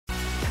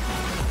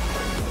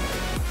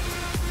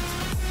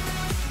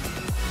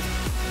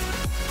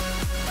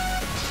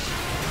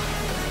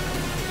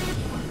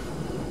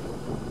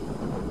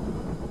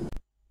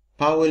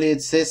Power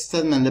Lead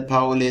System and the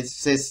Power Lead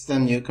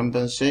System new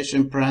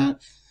compensation plan.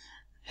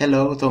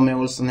 Hello, Tommy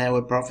Olsson here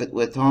with Profit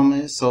with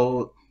Tommy.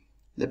 So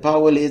the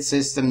Power Lead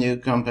System new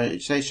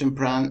compensation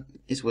plan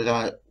is what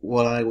I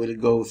will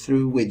go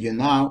through with you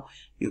now.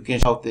 You can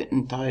check out the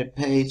entire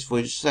page for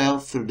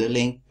yourself through the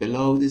link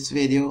below this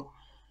video.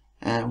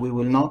 And we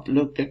will not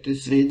look at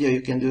this video,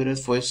 you can do that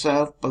for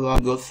yourself, but I'll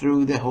go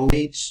through the whole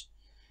page.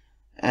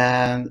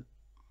 And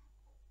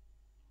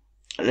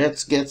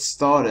let's get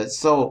started.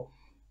 So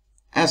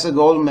as a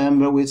gold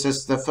member, which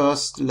is the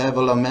first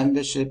level of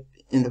membership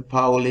in the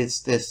Power Lead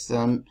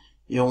system,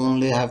 you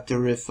only have to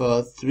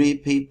refer 3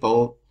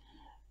 people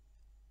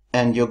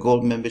and your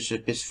gold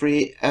membership is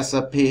free. As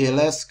a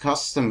PLS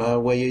customer,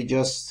 where you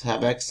just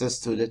have access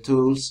to the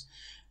tools,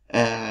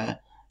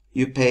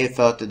 you pay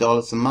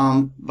 $30 a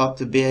month, but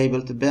to be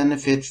able to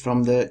benefit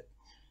from the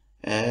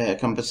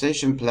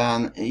compensation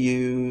plan,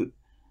 you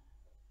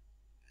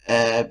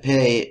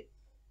pay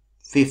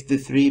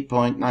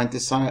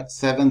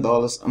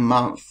 $53.97 a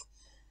month,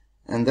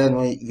 and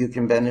then you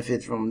can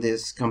benefit from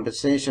this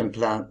compensation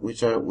plan,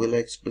 which I will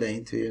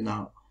explain to you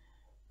now.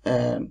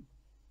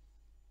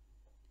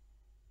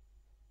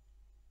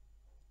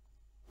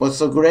 What's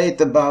so great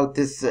about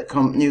this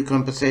new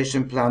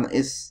compensation plan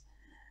is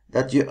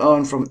that you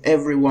earn from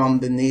everyone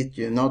beneath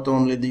you, not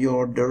only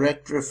your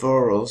direct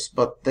referrals,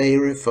 but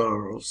their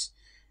referrals,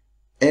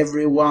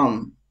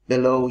 everyone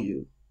below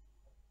you.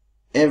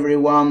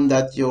 Everyone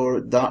that your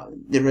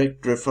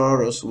direct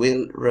referrals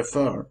will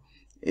refer,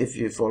 if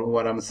you follow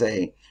what I'm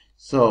saying.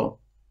 So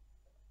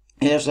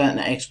here's an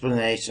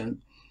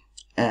explanation.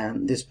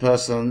 And this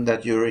person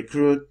that you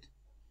recruit,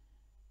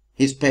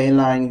 his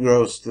payline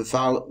grows to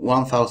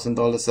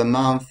 $1,000 a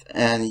month,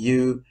 and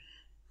you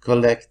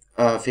collect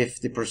a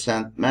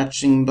 50%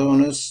 matching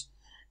bonus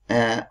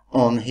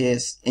on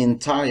his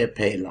entire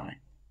payline.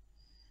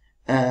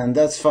 And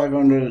that's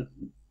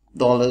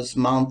 $500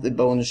 monthly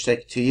bonus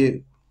check to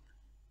you.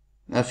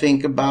 Now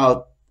think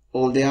about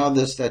all the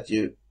others that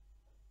you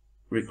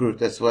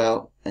recruit as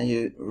well, and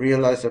you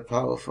realize how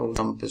powerful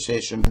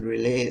compensation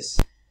really is.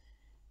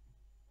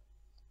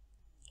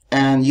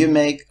 And you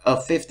make a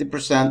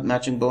 50%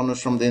 matching bonus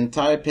from the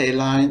entire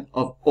payline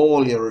of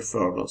all your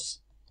referrals.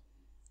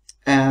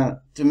 And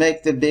to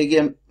make the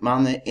bigger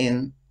money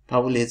in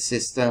Power Lead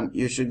system,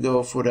 you should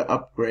go for the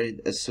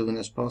upgrade as soon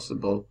as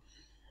possible.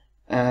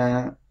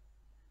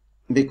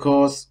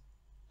 Because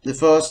the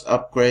first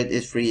upgrade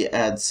is free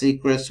ad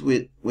secrets,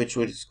 which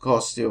will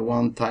cost you a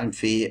one-time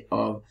fee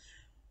of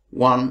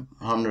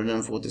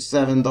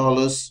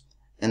 $147,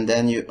 and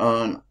then you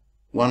earn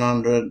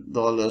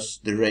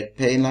 $100 direct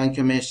payline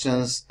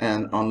commissions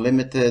and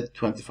unlimited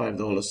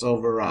 $25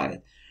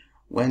 override.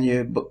 When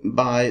you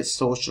buy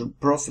Social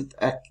Profit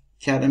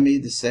Academy,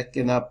 the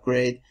second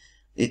upgrade,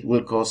 it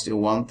will cost you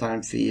a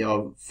one-time fee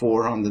of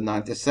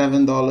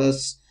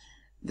 $497.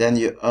 Then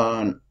you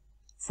earn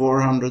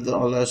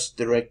 $400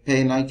 direct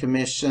payline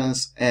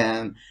commissions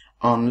and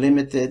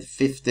unlimited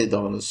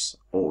 $50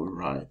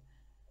 override.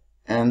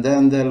 And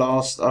then the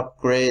last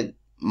upgrade,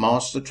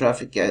 Master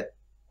Traffic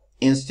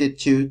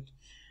Institute,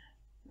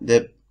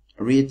 the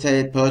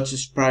retail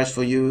purchase price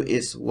for you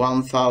is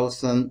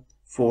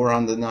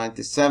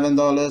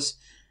 $1,497,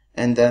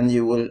 and then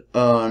you will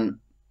earn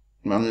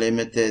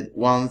unlimited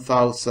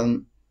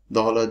 $1,000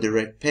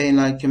 direct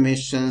payline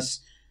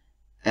commissions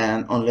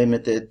and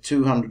unlimited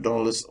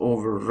 $200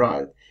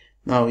 override.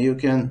 Now you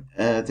can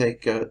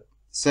take a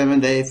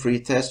 7-day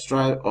free test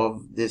drive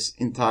of this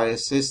entire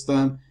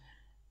system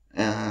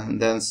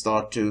and then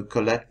start to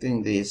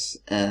collecting this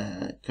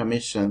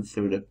commission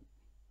through the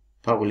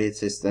Power Lead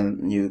system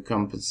new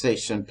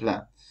compensation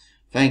plan.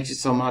 Thank you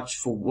so much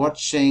for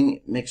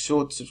watching. Make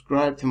sure to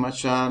subscribe to my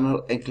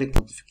channel and click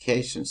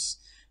notifications.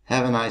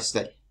 Have a nice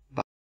day.